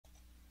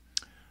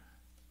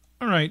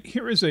right,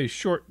 here is a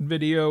short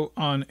video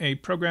on a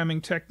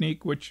programming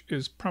technique which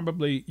is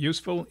probably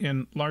useful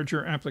in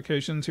larger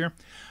applications here.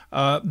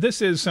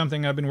 This is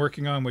something I've been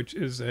working on, which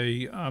is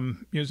a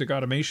music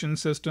automation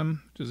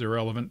system, which is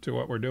irrelevant to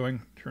what we're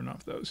doing. Turn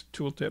off those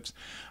tooltips.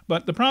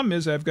 But the problem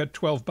is I've got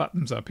 12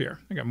 buttons up here.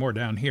 I got more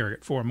down here. I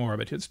got 4 more,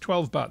 but it's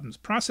 12 buttons.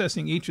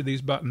 Processing each of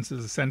these buttons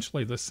is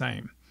essentially the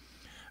same,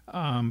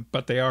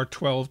 but they are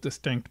 12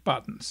 distinct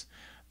buttons.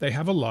 They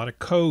have a lot of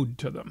code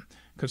to them,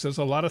 because there's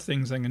a lot of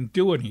things I can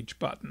do on each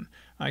button.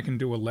 I can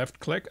do a left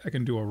click, I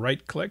can do a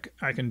right click,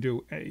 I can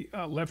do a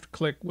left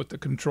click with the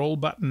control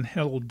button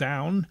held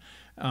down.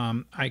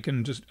 I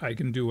can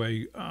do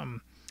a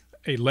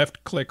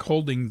left click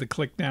holding the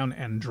click down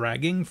and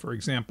dragging. For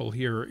example,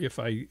 here, if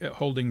I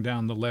holding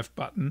down the left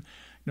button,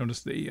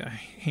 notice the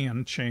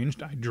hand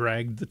changed. I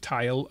dragged the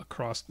tile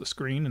across the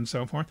screen and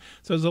so forth.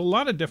 So there's a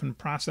lot of different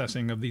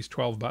processing of these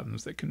 12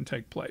 buttons that can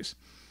take place.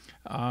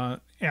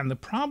 And the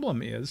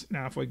problem is,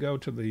 now if we go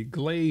to the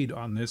glade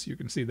on this, you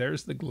can see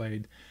there's the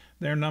glade.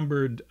 They're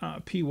numbered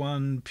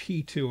P1,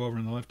 P2 over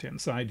on the left-hand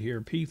side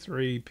here,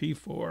 P3,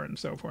 P4, and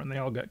so forth, and they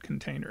all got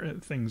container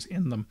things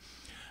in them.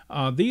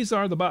 These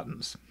are the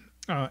buttons,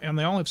 and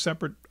they all have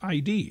separate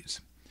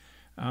IDs.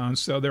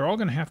 So they're all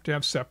going to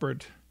have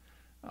separate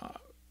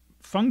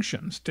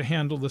functions to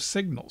handle the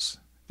signals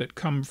that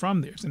come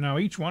from these. And now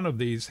each one of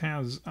these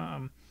has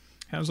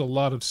a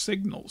lot of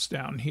signals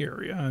down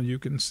here. You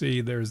can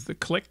see there's the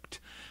clicked,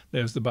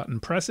 there's the button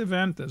press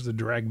event, there's the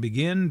drag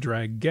begin,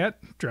 drag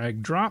get,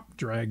 drag drop,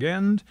 drag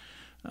end,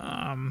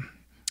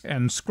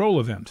 and scroll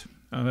event.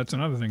 That's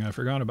another thing I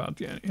forgot about.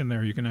 In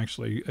there you can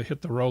actually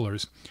hit the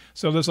rollers.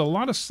 So there's a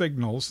lot of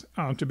signals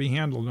to be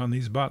handled on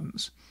these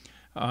buttons.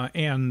 But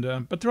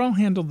they're all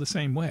handled the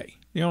same way.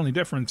 The only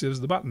difference is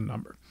the button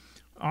number.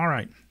 All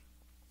right.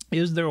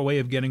 Is there a way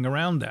of getting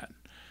around that?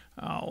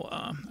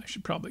 I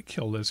should probably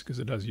kill this because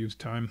it does use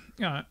time.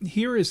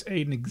 Here is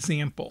an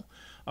example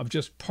of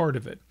just part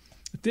of it.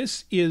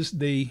 This is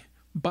the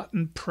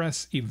button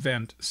press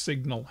event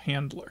signal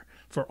handler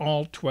for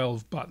all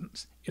 12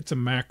 buttons. It's a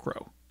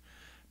macro.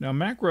 Now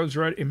macros,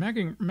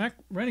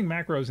 writing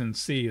macros in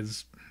C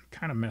is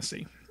kind of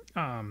messy.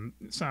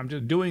 So I'm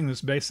just doing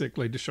this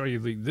basically to show you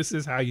this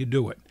is how you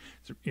do it.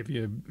 So if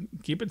you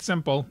keep it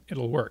simple,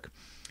 it'll work.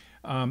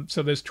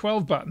 So there's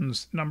 12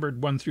 buttons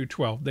numbered 1 through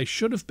 12. They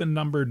should have been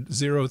numbered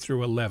 0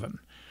 through 11,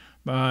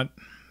 but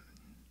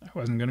I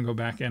wasn't going to go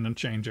back in and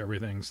change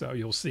everything. So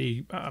you'll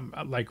see,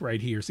 like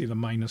right here, see the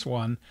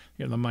 -1,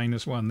 you know, the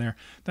 -1 there.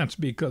 That's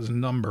because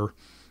number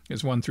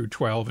is 1 through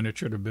 12, and it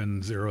should have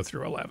been 0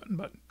 through 11,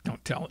 but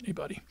don't tell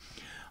anybody.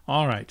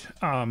 All right,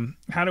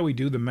 how do we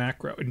do the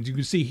macro? And you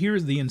can see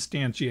here's the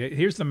instantiate.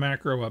 Here's the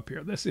macro up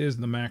here. This is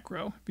the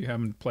macro. If you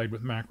haven't played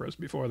with macros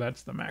before,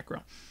 that's the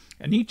macro.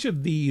 And each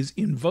of these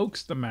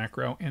invokes the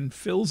macro and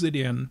fills it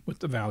in with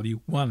the value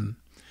 1.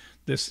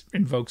 This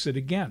invokes it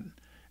again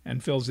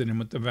and fills it in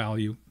with the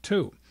value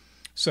 2.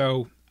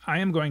 So I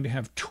am going to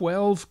have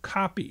 12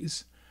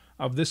 copies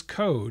of this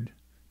code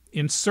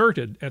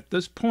inserted at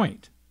this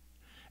point.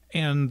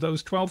 And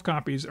those 12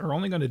 copies are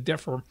only going to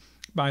differ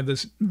by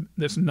this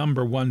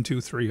number 1,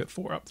 2, 3,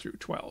 4 up through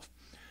 12,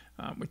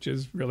 which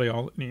is really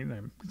all it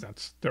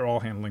needs. They're all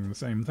handling the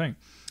same thing.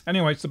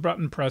 Anyway, it's the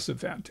button press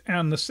event,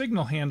 and the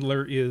signal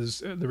handler is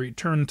the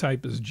return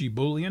type is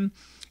Boolean,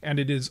 and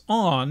it is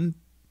on.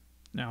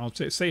 Now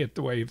I'll say it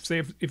the way if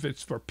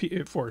it's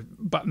for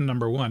button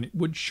number 1,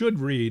 it should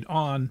read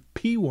on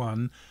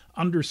P1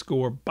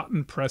 underscore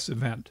button press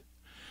event,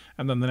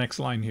 and then the next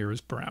line here is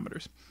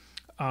parameters.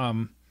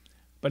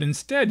 But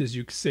instead, as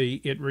you can see,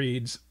 it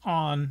reads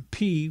on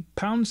P #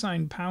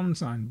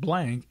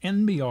 blank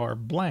NBR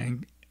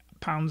blank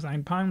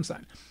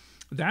 ##.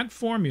 That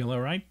formula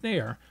right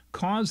there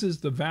causes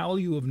the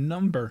value of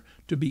number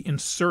to be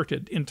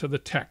inserted into the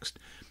text.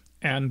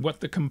 And what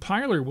the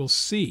compiler will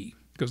see,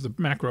 because the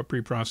macro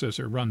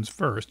preprocessor runs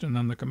first and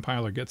then the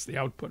compiler gets the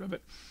output of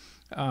it,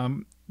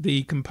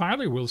 the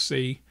compiler will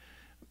see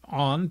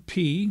on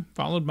P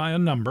followed by a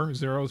number,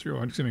 1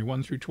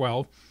 through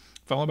 12,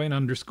 followed by an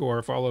underscore,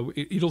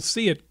 it'll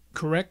see it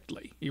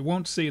correctly. You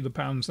won't see the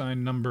 #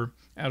 number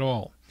at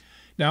all.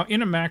 Now,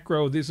 in a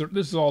macro, this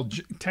is all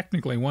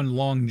technically one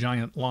long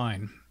giant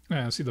line.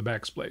 See the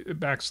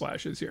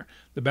backslashes here.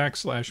 The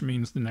backslash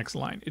means the next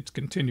line. It's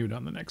continued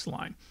on the next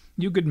line.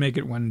 You could make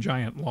it one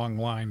giant long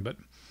line, but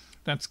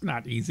that's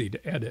not easy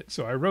to edit.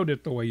 So I wrote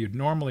it the way you'd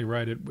normally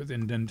write it with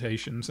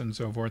indentations and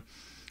so forth.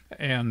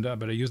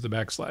 But I use the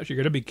backslash. You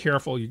got to be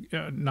careful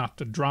not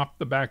to drop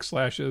the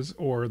backslashes,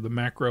 or the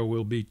macro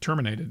will be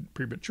terminated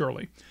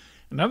prematurely.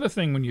 Another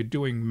thing when you're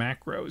doing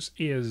macros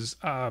is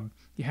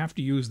you have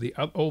to use the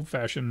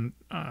old-fashioned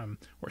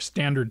or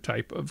standard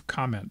type of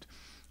comment,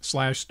 /*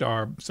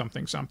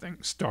 something something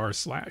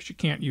 */. You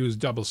can't use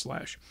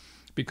 //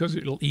 because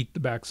it'll eat the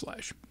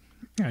backslash,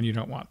 and you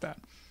don't want that.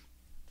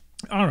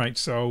 All right,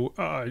 so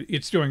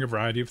it's doing a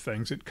variety of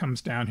things. It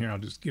comes down here. I'll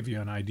just give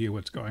you an idea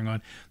what's going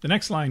on. The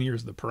next line here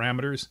is the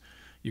parameters.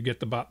 You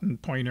get the button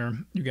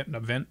pointer, you get an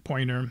event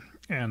pointer,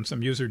 and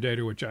some user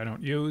data, which I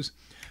don't use.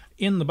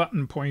 In the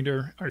button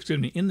pointer, or excuse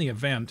me, in the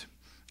event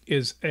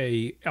is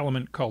a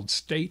element called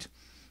state.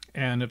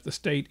 And if the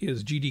state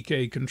is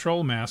GDK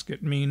control mask,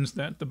 it means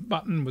that the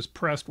button was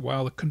pressed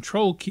while the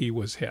control key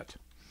was hit.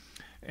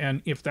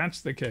 And if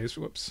that's the case,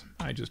 whoops,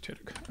 I just hit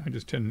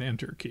an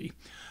enter key.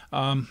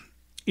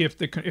 If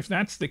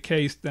that's the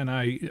case, then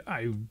I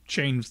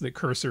change the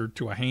cursor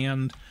to a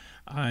hand.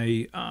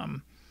 I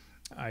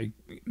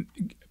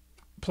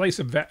place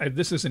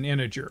this is an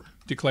integer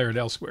declared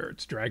elsewhere.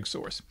 It's drag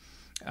source.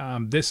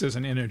 This is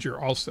an integer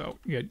also.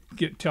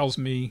 It tells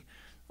me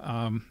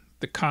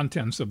the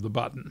contents of the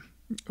button.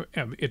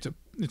 It's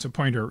a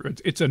pointer.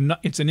 It's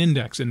an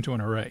index into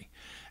an array,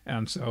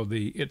 and so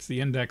it's the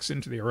index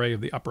into the array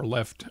of the upper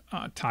left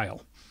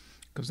tile,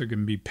 because there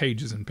can be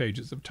pages and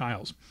pages of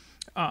tiles.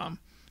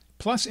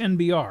 Plus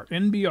NBR.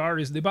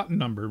 NBR is the button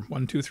number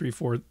 1, 2, 3,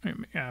 4,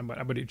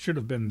 but it should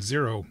have been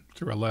 0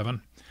 through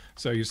 11.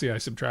 So you see, I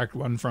subtract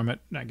 1 from it,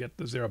 and I get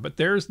the 0. But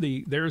there's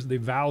the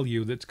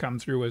value that's come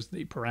through as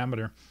the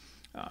parameter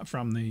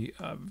from the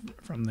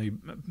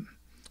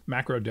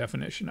macro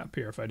definition up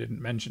here. If I didn't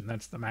mention,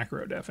 that's the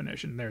macro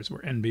definition. There's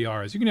where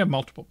NBR is. You can have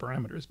multiple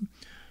parameters.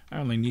 I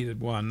only needed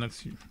 1.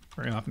 That's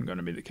very often going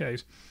to be the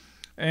case.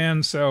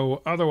 And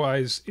so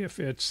otherwise, if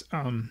it's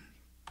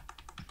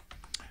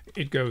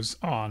it goes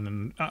on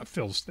and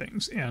fills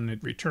things, and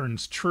it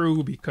returns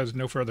true because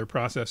no further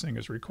processing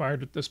is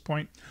required at this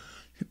point.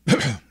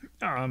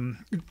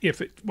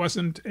 If it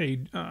wasn't a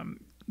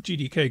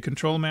GDK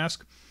control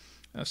mask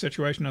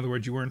situation, in other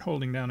words, you weren't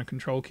holding down a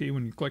control key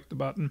when you click the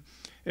button,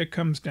 it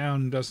comes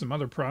down, does some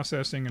other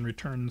processing, and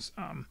returns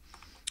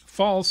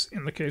false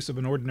in the case of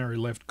an ordinary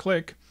left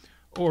click,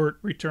 or it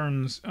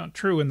returns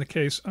true in the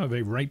case of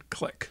a right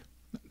click.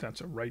 That's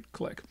a right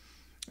click.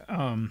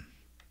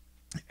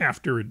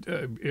 After it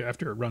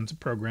runs a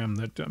program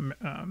that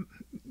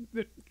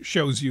that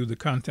shows you the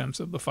contents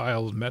of the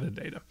file's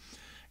metadata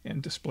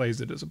and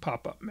displays it as a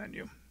pop-up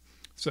menu.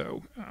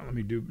 So let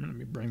me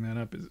bring that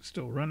up. Is it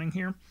still running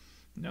here?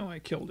 No, I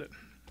killed it.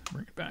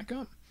 Bring it back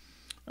up.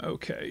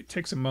 Okay, it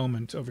takes a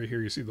moment. Over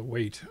here you see the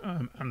wait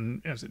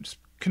as it's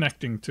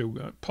connecting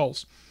to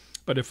Pulse.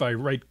 But if I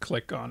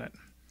right-click on it,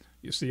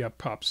 you see up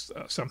pops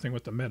something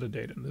with the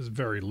metadata, and there's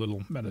very little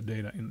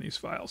metadata in these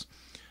files.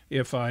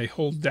 If I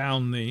hold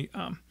down the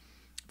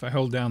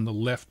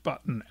left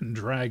button and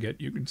drag it,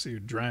 you can see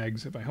it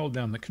drags. If I hold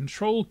down the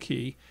control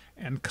key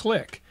and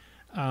click,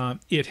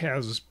 it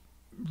has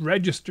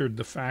registered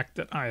the fact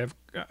that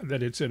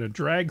that it's in a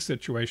drag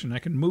situation. I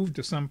can move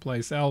to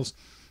someplace else,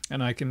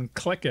 and I can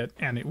click it,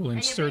 and it will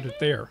insert it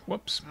there.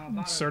 Whoops,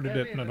 inserted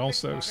it, and it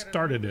also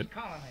started it.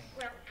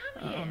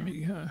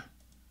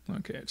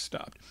 Okay, it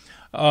stopped.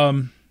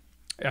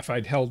 If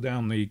I'd held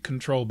down the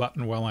control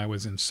button while I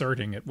was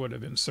inserting, it would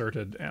have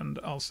inserted and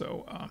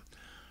also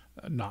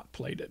not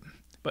played it.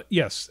 But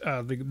yes,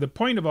 the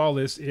point of all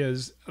this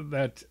is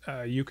that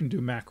you can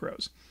do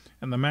macros.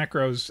 And the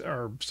macros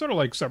are sort of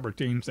like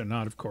subroutines. They're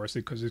not, of course,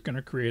 because it's going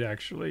to create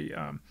actually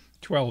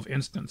 12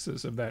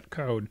 instances of that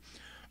code.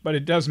 But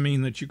it does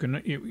mean that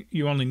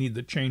you only need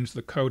to change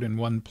the code in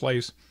one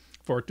place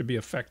for it to be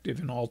effective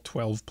in all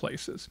 12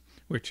 places,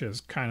 which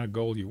is kind of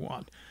goal you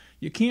want.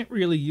 You can't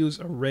really use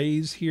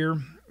arrays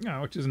here,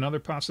 which is another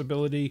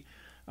possibility,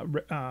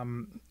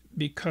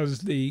 because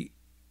the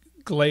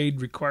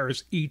Glade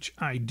requires each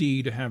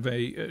ID to have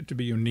to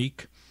be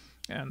unique,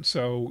 and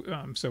so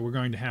we're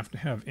going to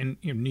have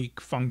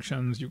unique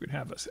functions. You could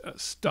have a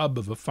stub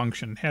of a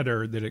function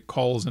header that it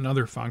calls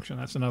another function.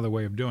 That's another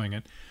way of doing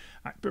it.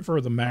 I prefer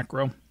the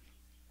macro.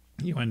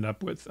 You end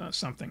up with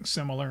something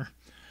similar,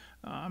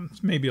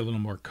 maybe a little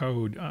more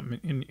code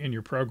in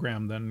your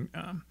program than.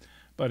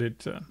 But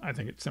I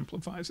think it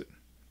simplifies it.